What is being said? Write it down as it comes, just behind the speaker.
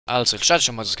Also, ich starte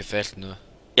schon mal das Gefecht nur.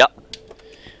 Ja.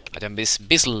 Hat ja ein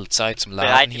bisschen Zeit zum Laden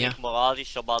Bereite hier. mich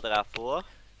moralisch schon mal darauf vor.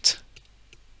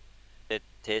 Den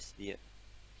Test hier.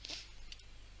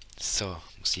 So,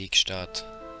 Musikstart.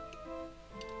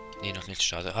 Nee, noch nicht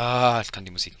starten. Ah, ich kann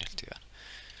die Musik nicht hören.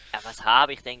 Ja, was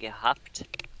habe ich denn gehabt?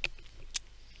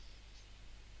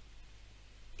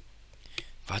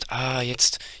 Warte,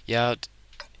 jetzt. Ja,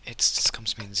 jetzt kommt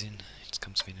es mir in den Sinn. Jetzt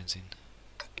kommt es mir in den Sinn.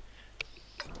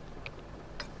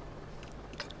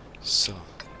 So,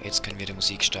 jetzt können wir die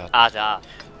Musik starten. Ah, da.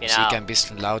 Genau. Musik ein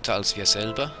bisschen lauter als wir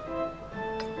selber.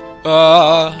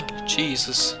 Ah,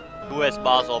 Jesus. Du es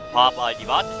mal so ein paar Mal in die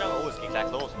Warteschlange. Oh, es geht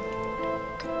gleich los.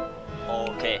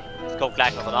 Okay, es kommt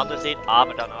gleich noch ein anderes hin,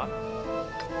 aber danach.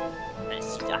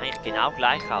 Es sieht eigentlich genau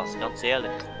gleich aus, ganz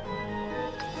ehrlich.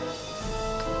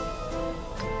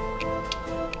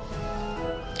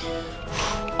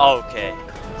 Okay,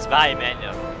 2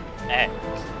 Männer.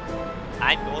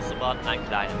 Ein großer Mann, ein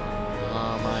kleiner Mann.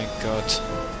 Oh mein Gott.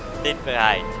 Sind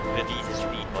bereit für dieses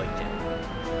Spiel heute.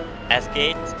 Es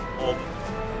geht um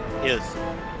Pilz.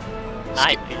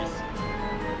 Nein, Pilz.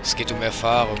 Es geht um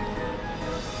Erfahrung.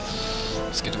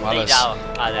 Es geht um alles. Sind auch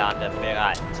alle anderen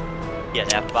bereit. Hier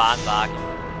der Bahnwagen.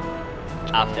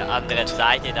 Auf der anderen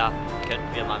Seite, da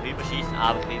könnten wir mal rüberschießen,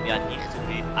 aber ich will ja nicht so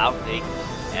viel aufregen.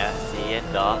 Ersehen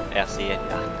da, ersehen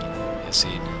da.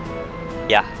 Ersehen.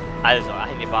 Ja, also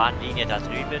eine Bahnlinie da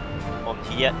drüben und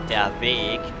hier der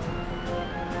Weg.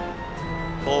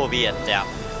 Wo wird der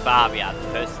Fabian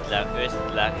Östler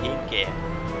hingehen?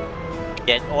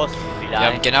 Gen Osten vielleicht. Wir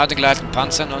haben genau den gleichen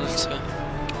Panzer und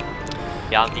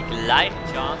wir haben die gleichen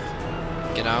Chancen.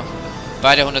 genau.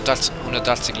 Beide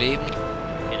 180 Leben.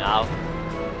 Genau.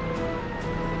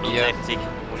 Ja. 60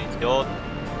 Munition.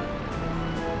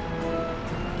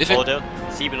 Wie viel? Oder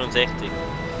 67.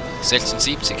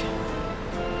 76.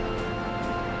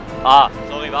 Ah,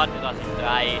 sorry, warte, das sind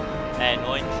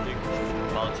 9 Stück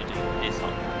falsche Dinge.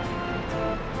 Deshalb.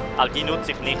 Aber die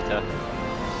nutze ich nicht. Ja.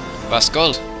 Was,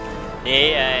 Gold?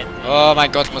 Nee, Oh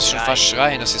mein Gott, ich muss schon fast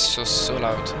schreien, das ist so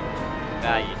laut.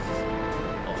 3 ist es.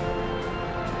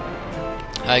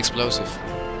 High Explosive.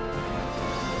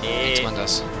 Nee. Nennt man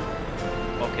das?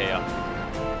 Okay, ja.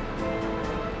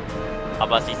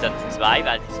 Aber es ist dann die 2,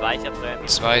 weil die 2 ist ja Prämie.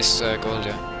 2 ist Gold,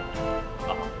 ja.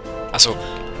 Aha. Achso,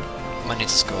 man nennt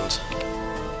es Gold.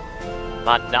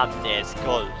 Man nannte es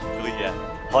Gold früher.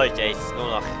 Heute ist es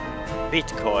nur noch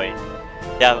Bitcoin.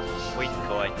 Der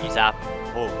Bitcoin ist ab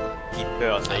hoch. Die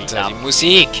Börse ist Alter, ab. die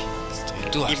Musik!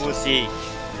 Die Musik.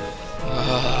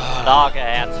 Oh.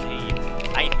 Schlagerherz schrieb.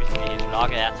 Eigentlich müssen wir hier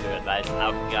Schlagerherz hören, weil es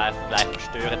auch gleich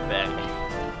verstörend wäre.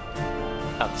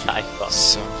 Ganz einfach.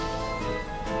 So. Oh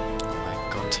mein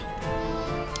Gott.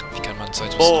 Wie kann man so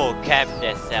etwas... Wo campt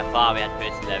es der Fabian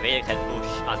Pöstler? Welchen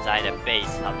Busch an seiner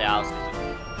Base hat er ausgesucht?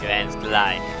 Wir werden es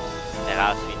gleich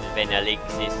herausfinden. Wenn er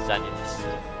links ist, dann ist es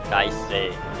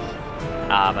scheiße.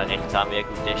 Aber rechts haben wir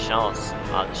gute Chancen.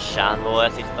 Mal schauen, wo er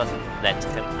sich das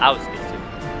Plätzchen ausgesucht hat.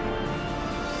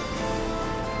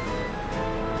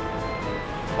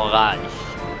 Moralisch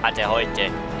hat er heute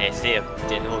eine sehr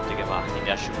gute Note gemacht in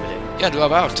der Schule. Ja, du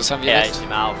aber auch, das haben wir Er recht. ist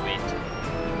im Aufwind.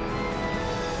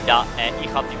 Ja,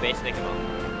 ich habe die bessere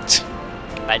gemacht.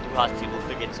 Weil du hast sie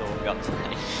runtergezogen, ganz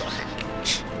einfach.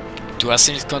 Du hast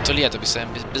sie nicht kontrolliert, du bist ein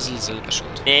bisschen selber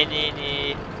schuld.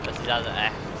 Nee. Das ist also,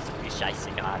 ist mir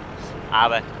scheißegal.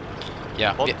 Aber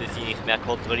Ja, ich konnte sie nicht mehr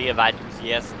kontrollieren, weil du sie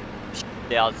erst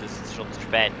schickte, als es schon zu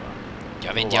spät war.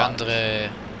 ja, wenn die andere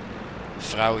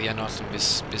Frau hier noch ein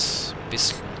bisschen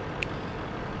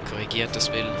korrigiert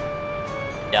das will.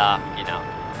 Ja, genau.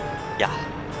 Ja.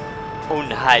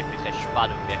 Unheimliche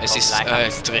Spannung. Wir Es kommen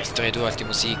ist, dreh du halt die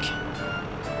Musik.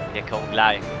 Wir kommen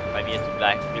gleich. Bei mir ist es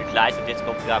gleich Glück leise und jetzt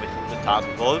kommt, glaube ich,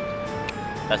 100.000 Volt.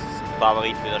 Das ist ein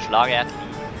Favorit für das Schlagerherz.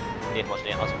 Ich nehme mal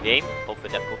schnell aus dem Game. Ich hoffe,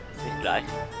 der kommt jetzt nicht gleich.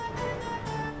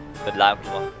 Wird lauter.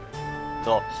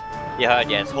 So, ihr hört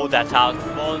jetzt 100.000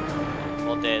 Volt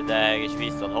von den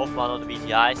Geschwistern Hoffmann oder wie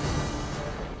sie heißen.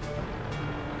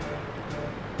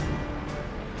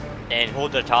 Den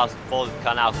 100.000 Volt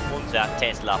kann auch unser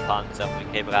Tesla-Panzer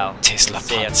gebrauchen.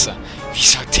 Tesla-Panzer?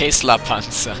 Wieso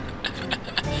Tesla-Panzer?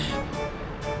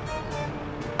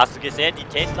 Hast du gesehen, die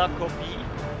Tesla-Kopie,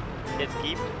 die es jetzt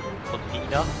gibt, von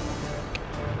China?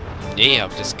 Nee,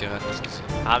 hab das gerade nicht gesehen.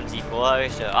 Haben sie vorher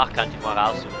schon, ach, kann ich mal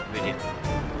raussuchen,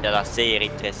 der das sehr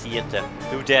interessierte.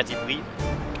 Du, der die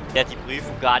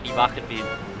Prüfung gar nicht machen will,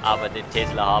 aber den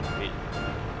Tesla haben will.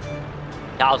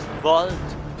 1000 Volt,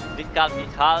 ich kann mich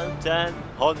halten,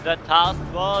 100.000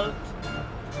 Volt.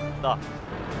 So.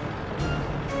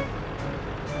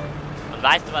 Und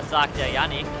weißt du, was sagt der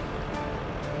Yannick?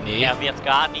 Nee. Er wird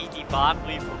gar nie die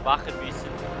Fahrprüfung machen müssen,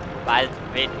 Weil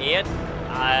wenn er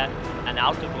ein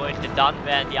Auto bräuchte, dann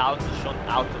werden die Autos schon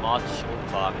automatisch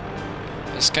rumfahren.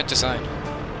 Das könnte sein.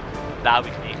 Glaube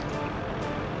ich nicht.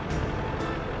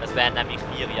 Das wären nämlich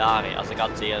 4 Jahre, also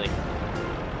ganz ehrlich.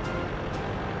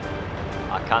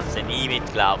 Da kannst du nie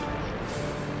mit glauben.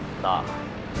 Da.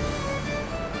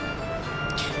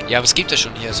 Ja, aber es gibt ja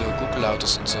schon hier so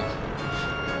Google-Autos und so.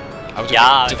 Aber du,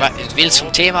 ja, du willst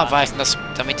vom Thema weichen,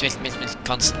 damit ich mich nicht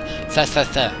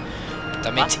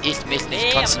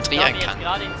konzentrieren kann.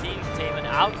 Gerade in diesem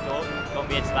Thema Auto kommen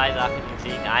mir 2 Sachen in den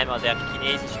Sinn. Einmal der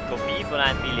chinesische Kopie von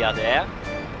einem Milliardär,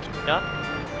 China,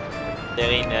 der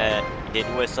in den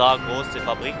USA eine große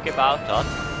Fabrik gebaut hat.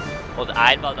 Und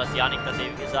einmal, dass Janik das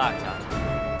eben gesagt hat.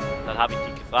 Dann habe ich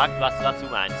dich gefragt, was du dazu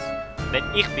meinst. Denn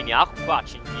ich bin ja auch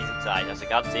Quatsch in dieser Zeit, also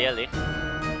ganz ehrlich.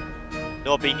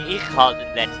 Nur bin ich halt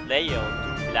ein Let's Player und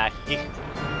du vielleicht nicht.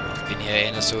 Ich bin hier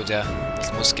eher so der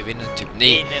ich muss gewinnen Typ.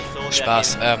 Nee, so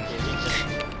Spaß.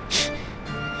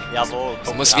 Jawohl.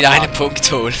 Ich muss wieder einen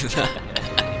Punkt holen.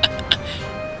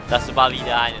 Dass du mal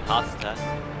wieder einen hast, hä?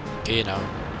 Genau.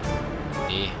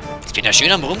 Nee. Ich bin ja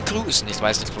schön am Rumcruisen, ich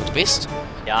weiß nicht, wo du bist.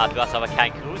 Ja, du hast aber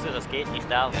keinen Cruiser, das geht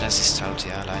nicht auf. Ja, das ist halt,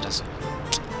 ja, leider so.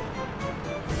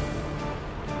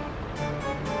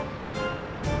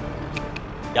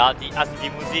 Ja, die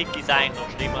Musik ist eigentlich noch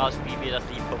schlimmer als wie wir das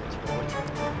Lied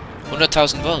funktioniert.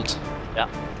 100.000 Volt? Ja.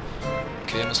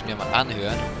 Okay, müssen wir mal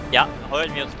anhören. Ja,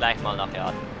 hören wir uns gleich mal nachher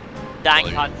an.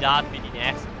 Dein Kandidat für die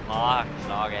nächsten paar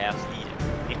Schlagerherzlieder.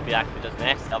 Nicht vielleicht für das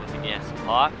nächste, aber für die nächsten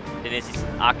paar. Denn es ist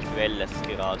ein aktuelles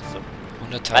gerade so.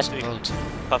 100.000 Volt. Ich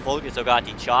verfolge sogar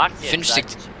die Charts jetzt.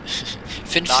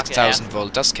 50.000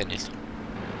 Volt, das kenne ich.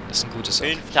 Das ist ein gutes Song.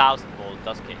 5.000 Volt,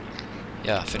 das kenne ich.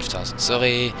 Ja, 5.000.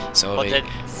 Sorry. Von den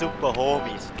Super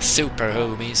Homies. Super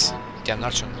Homies. Die haben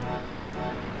halt schon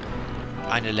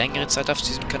eine längere Zeit auf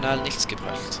diesem Kanal nichts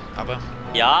gebracht. Aber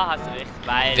ja, hast du recht.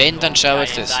 Weil wenn, dann schaue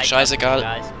ich das.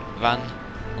 Scheißegal, wann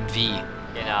und wie.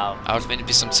 Genau. Auch wenn es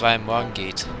bis um 2 Uhr morgen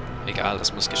geht. Egal,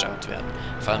 das muss geschaut werden.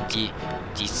 Vor allem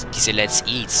diese Let's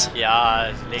Eats. Ja,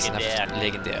 legendär.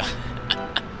 Legendär.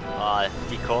 Oh,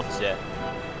 die Kotze.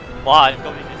 Boah, ich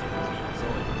komme nicht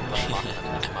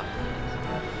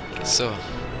so. So. Oh.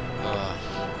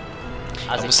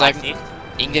 Also ich muss sagen,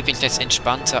 irgendwie bin ich jetzt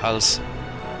entspannter als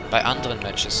bei anderen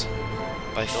Matches.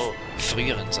 Bei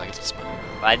früheren, sage ich jetzt mal.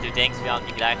 Weil du denkst, wir haben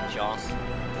die gleichen Chancen.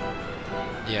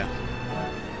 Ja.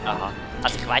 Aha.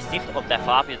 Also ich weiß nicht, ob der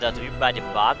Fabio da drüben bei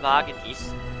dem Bahnwagen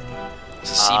ist.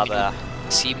 Also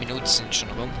 7 Minuten sind schon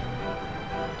rum.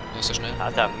 Nur so schnell. Ja,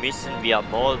 da müssen wir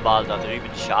mal da drüben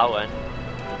schauen.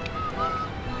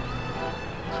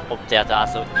 Ob der da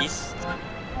so ist.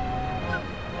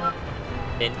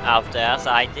 Denn auf der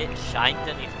Seite scheint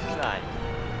er nicht zu sein.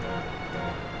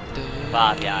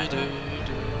 Fabian.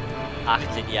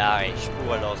 18 Jahre,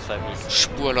 spurlos vermisst.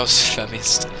 Spurlos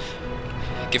vermisst.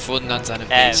 Gefunden an seinem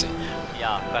PC.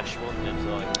 Ja, verschwunden,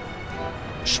 sorry.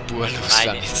 Spurlos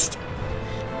vermisst.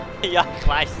 Ja, ich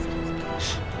weiß es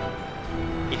nicht.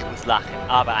 Ich muss lachen,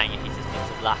 aber eigentlich ist es nicht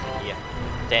zum Lachen hier.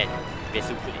 Denn wir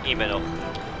suchen immer noch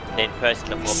den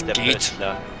Pöstler von der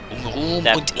Pöstler. Um Ruhm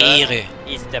und Ehre.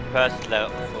 Ist der Pöstler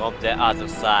from the other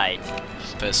side.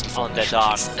 Pöstler von the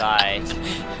dark side.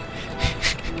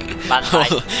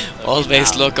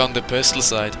 Always look on the Pöstler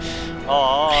side.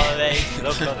 Always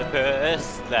look on the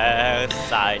Pöstler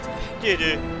side.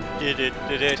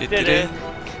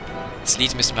 Das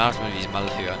Lied müssen wir auch mal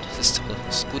hören. Das ist toll.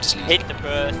 Das ist ein gutes Lied. Hit the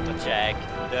Pöstler Jack.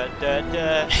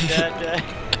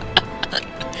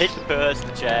 Hit the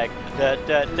Pöstler Jack.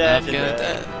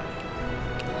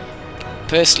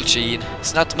 Pöstler Jean,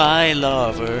 it's not my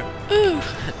lover.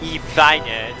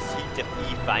 E-Finance, hit the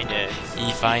E-Finance.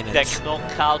 E-Finance. The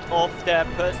knockout of the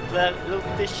Pöstler, look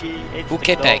the she.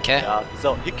 Huckepack, hä?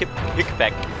 So,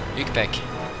 Huckepack. Huckepack.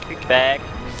 Huckepack.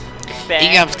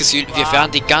 Ich habe das Gefühl, wir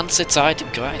fahren die ganze Zeit im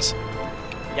Kreis.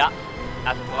 Ja,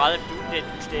 also vor allem du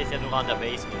stehst ja nur an der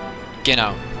Base.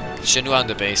 Genau, ich stehe nur an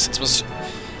der Base. Jetzt muss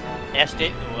er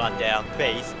steht nur an der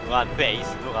Base, nur an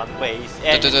Base, nur an Base.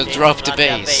 Drop the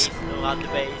Base. Nur an der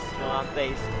Base, nur an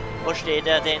Base. Wo steht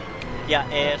er denn? Ja,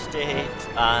 er steht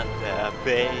an der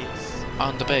Base.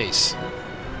 On the Base.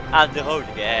 An der Road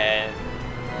again.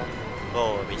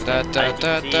 Oh, wie ist das?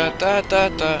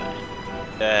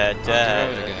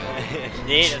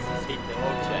 Nee, das ist nicht der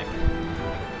Road Jack.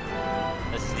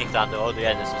 Das ist nicht an der Road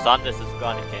again, das ist was anderes, das du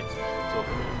gar nicht kennst. So.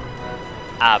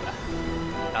 Aber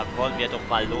dann wollen wir doch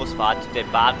mal losfahren, den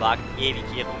Bahnwagen ewig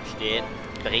hier rumstehen.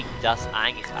 Bringt das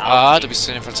eigentlich auch? Ah, du bist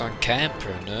jedenfalls so ein Camper,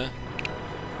 ne?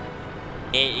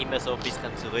 Nee, immer so ein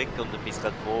bisschen zurück und ein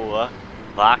bisschen vor.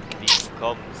 Warten, bis du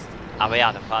kommst. Aber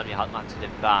ja, dann fahren wir halt mal zu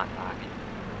dem Bahnwagen.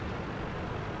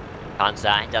 Kann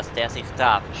sein, dass der sich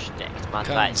da versteckt. Man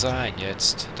Kann weiß. sein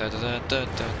jetzt.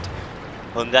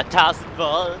 100.000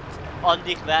 Volt und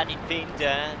ich werde ihn finden.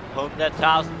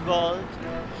 100.000 Volt.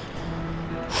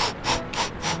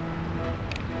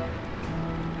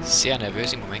 Sehr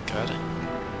nervös im Moment gerade.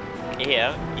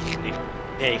 Er? Ich nicht.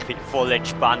 Nee, ich bin voll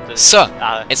entspannt. So,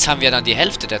 jetzt haben wir dann die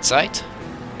Hälfte der Zeit.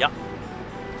 Ja.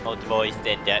 Und wo ist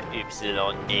denn der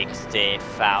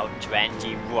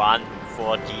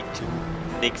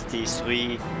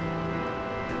YXT-V2142-63?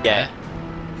 Ja.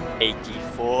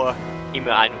 84,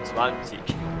 immer 21.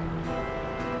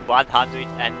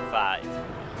 105.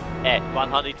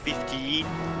 115.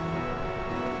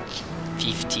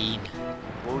 15.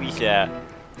 Wo ist er?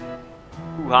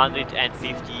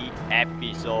 250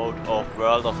 episode of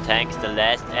World of Tanks, the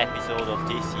last episode of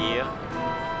this year.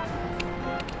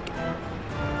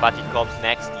 But it comes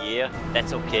next year.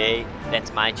 That's okay.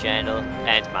 That's my channel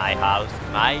and my house,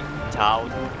 my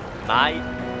town, my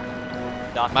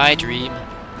dream.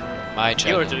 My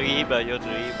channel. Your dreamer, your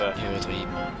dreamer. Your dream.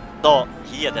 So,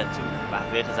 hier dazu. Was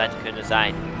welche Seite könnte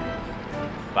sein?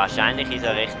 Wahrscheinlich ist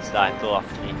er rechts da im Dorf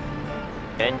drin.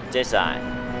 Könnte sein.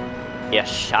 Wir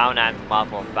schauen einfach mal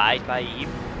vorbei bei ihm.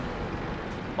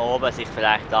 Ob er sich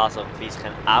vielleicht da so ein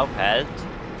bisschen aufhält.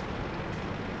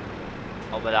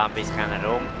 Ob er da ein bisschen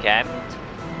rumcampt.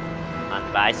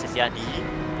 Man weiß es ja nie.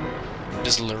 Ein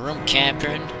bisschen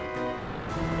rumcampern.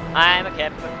 I'm a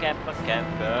camper, camper,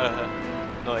 camper.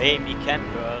 Noemi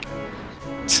Camper.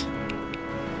 So.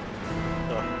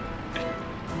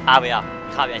 Aber ja,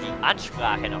 ich habe ja die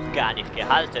Ansprache noch gar nicht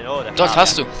gehalten, oder? Doch,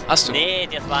 hast du. Nee,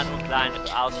 das war nur ein kleiner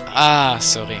Ausschnitt. Ah,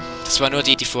 sorry. Das war nur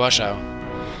die Vorschau.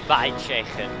 Bei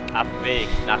Tschechien, auf dem Weg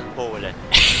nach Polen.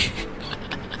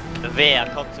 Wer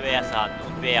kommt zuerst an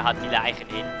und wer hat die Leichen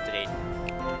hinten drin?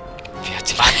 Wer hat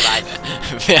die Leichen?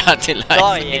 Wer hat die Leichen?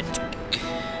 So, jetzt.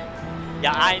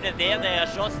 Ja, einer der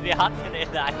erschossen, wir hatten eine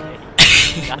Leiche.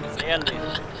 Ganz ehrlich.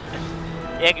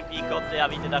 Irgendwie kommt er ja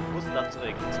wieder nach Russland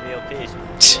zurück, ins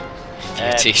WOT-Studio.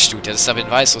 WOT-Studio, das ist aber in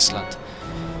Weißrussland.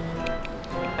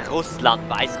 Russland,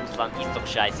 Weißrussland, ist doch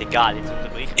scheißegal, jetzt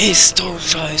unterbricht. Ist doch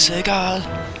scheißegal.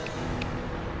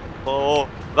 Wo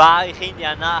war ich in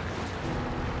der Nacht?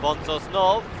 Von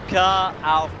Sosnowka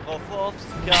auf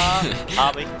Prokhorowka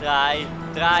habe ich drei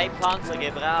Panzer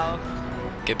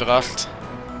gebracht,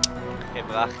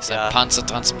 ja. Ein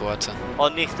Panzertransporter.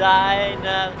 Und nicht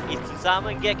einer ist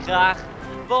zusammengekracht.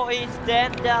 Wo ist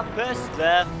denn der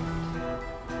Pöstler?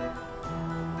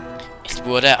 Ich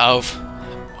wurde auf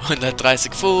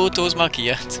 130 Fotos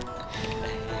markiert.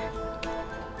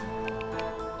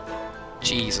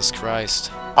 Jesus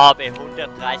Christ. Habe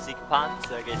 130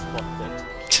 Panzer gespottet.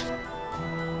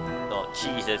 So,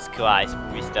 Jesus Christ,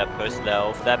 wo ist der Pöstler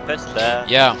auf der Pöstler?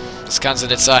 Ja, das kann so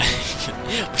nicht sein.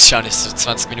 Muss schauen, ist so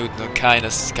 20 Minuten und keiner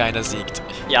siegt.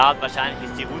 Ja, wahrscheinlich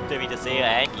ist die Route wieder sehr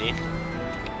ähnlich.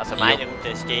 Also meine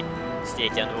Route steht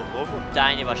ja nur rum und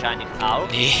deine wahrscheinlich auch.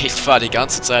 Nee, ich fahre die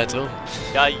ganze Zeit rum.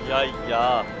 Ja.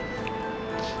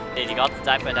 Nee, die ganze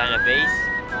Zeit bei deiner Base.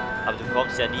 Aber du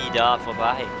kommst ja nie da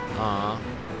vorbei. Ah.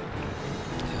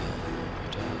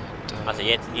 Also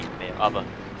jetzt nicht mehr, aber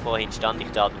vorhin stand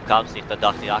ich da, du kamst nicht, da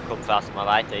dachte ich, ja komm, fährst mal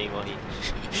weiter irgendwo hin.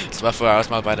 Das war vorher auch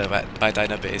mal bei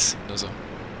deiner Base, nur so.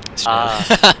 Ah.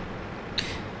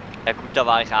 Ja gut, da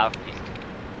war ich auch nicht.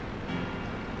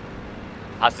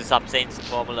 Hast du das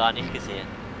Absenzenformular nicht gesehen?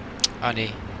 Ah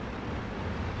nee.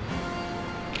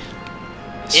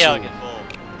 Irgendwo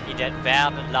in den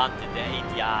fernen Landen der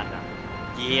Indianer,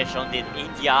 die hier schon den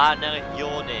Indianer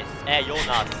Jonas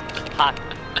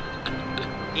hatten,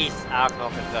 ist auch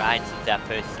noch ein vereinzelter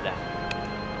Pöstler.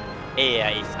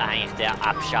 Er ist eigentlich der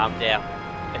Abschaum der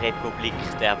Republik,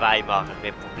 der Weimarer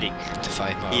Republik.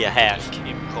 Hier herrscht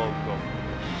im Kongo.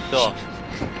 So,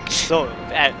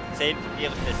 10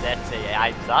 verwirrende Sätze in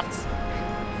einem Satz.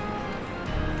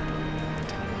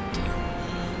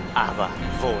 Aber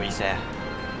wo ist er?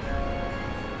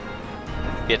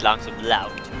 Wird langsam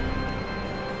laut.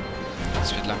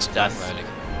 Es wird langsam langweilig.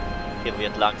 Hier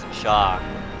wird langsam scharf.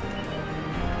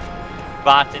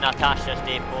 Warte, Natascha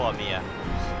steht vor mir.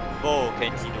 Wo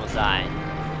können sie nur sein?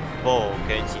 Wo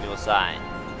können sie nur sein?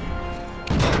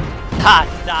 Ha,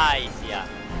 da ist sie ja.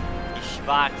 Die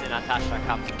schwarze Natascha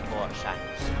kam zum Vorschein.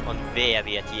 Und wer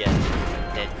wird hier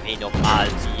den Vinopal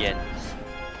ziehen?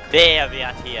 Wer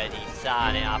wird hier die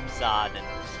Sahne absahnen?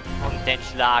 Und den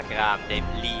Schlagrahmen dem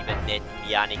lieben, netten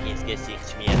Janik ins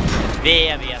Gesicht schmieren?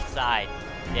 Wer wird sein,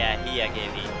 der hier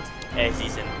gewinnt? Es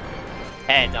ist ein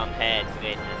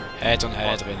Head-on-Head-Rennen.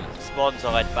 Head-on-Head-Rennen.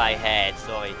 Sponsored by Head,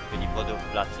 sorry für die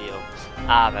Produktplatzierung.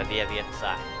 Aber wer wird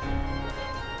sein?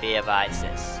 Wer weiß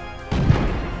es?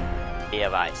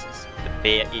 Wer weiß es?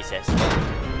 Wer ist es?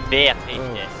 Wer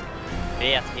trifft es?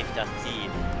 Wer trifft das Ziel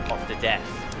of the Death?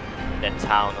 The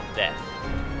Town of Death.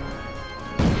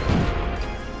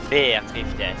 Wer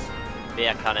trifft es?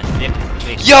 Wer kann es wirklich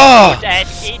treffen? Ja! Und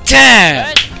es ist Damn!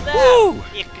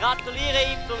 Ich gratuliere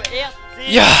ihm zum ersten Sieg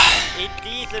Ja! in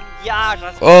diesem Jahr.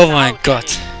 Das Oh mein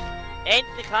Gott!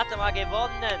 Endlich hat er mal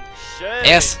gewonnen. Schön.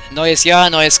 Erst neues Jahr,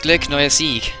 neues Glück, neuer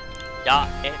Sieg. Ja,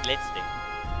 letzte.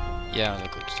 Ja, na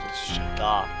gut. Das ist schon.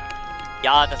 Da.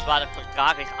 Ja, das war doch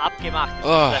vertraglich abgemacht.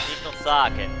 Das muss ich nicht noch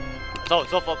sagen. So,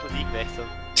 sofort Musik wechseln.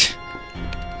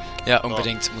 Ja,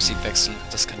 unbedingt Musik wechseln.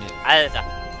 Das kann ich. Also,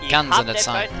 ich Ganz hab an der den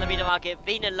Zeit. Böttler wieder mal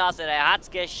gewinnen lassen. Er hat's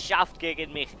geschafft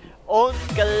gegen mich.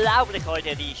 Unglaublich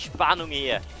heute die Spannung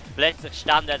hier. Plötzlich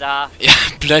stand er da. Ja,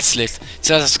 plötzlich.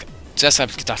 Zuerst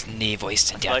habe ich gedacht, nee, wo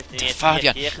ist denn der? läuft denn Der jetzt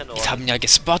Fabian. hier Kirchen, Ich habe ihn ja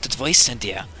gespottet. Wo ist denn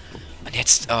der? Und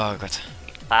jetzt, oh Gott.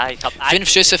 Ich hab 5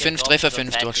 Schüsse, getroffen, 5 Treffer, sonst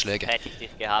 5 hätte Durchschläge. Hätte ich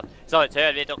dich gehabt. So, jetzt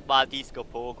hören wir doch mal Disco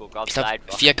Pogo. Ganz Ich glaube,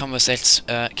 einfach.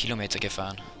 4,6 Kilometer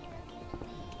gefahren.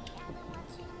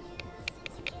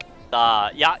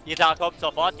 Da, ja, da kommt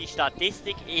sofort die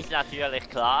Statistik, ist natürlich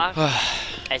klar.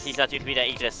 Es ist natürlich wieder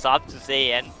interessant zu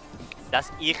sehen, dass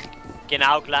ich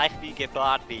genau gleich viel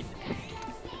gefahren bin.